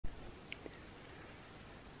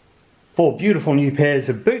4 beautiful new pairs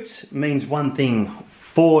of boots means one thing: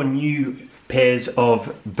 4 new pairs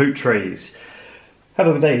of boot trees. Have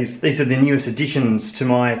a look at these. These are the newest additions to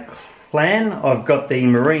my clan. I've got the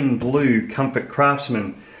marine blue Comfort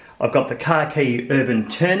Craftsman. I've got the khaki urban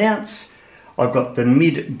turnouts. I've got the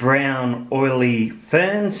mid brown oily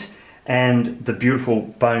ferns and the beautiful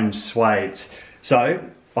bone suedes. So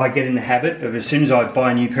I get in the habit of, as soon as I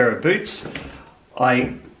buy a new pair of boots,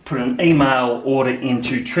 I put an email order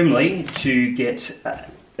into Trimley to get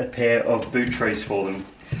a pair of boot trees for them.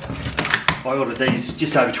 I ordered these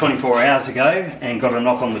just over 24 hours ago and got a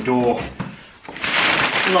knock on the door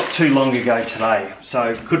not too long ago today,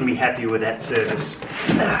 so couldn't be happier with that service.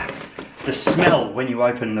 The smell when you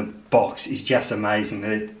open the box is just amazing.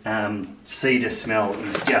 The cedar smell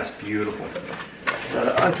is just beautiful. So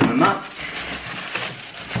to open them up,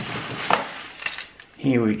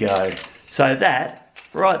 here we go. So that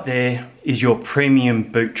right there is your premium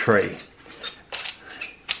boot tree,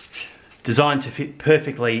 designed to fit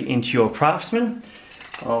perfectly into your Craftsman.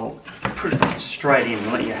 I'll put it straight in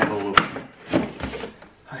and let you have a look.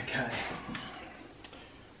 Okay,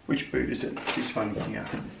 which boot is it? It's this one here.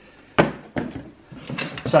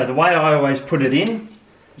 So the way I always put it in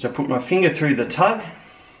is I put my finger through the tug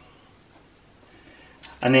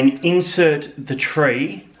and then insert the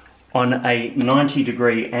tree on a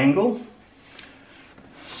 90-degree angle,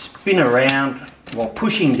 spin around while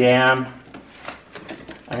pushing down,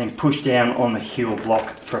 and then push down on the heel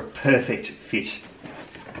block for a perfect fit.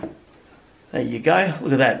 There you go,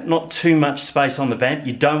 look at that, not too much space on the band.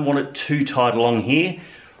 You don't want it too tight along here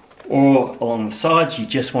or along the sides, you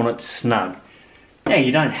just want it snug. Now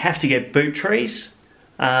you don't have to get boot trees,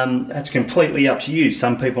 that's completely up to you.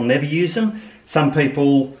 Some people never use them, some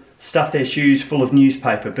people stuff their shoes full of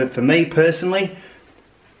newspaper, but for me personally,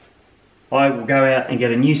 I will go out and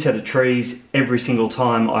get a new set of trees every single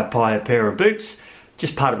time I buy a pair of boots.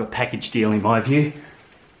 Just part of a package deal in my view.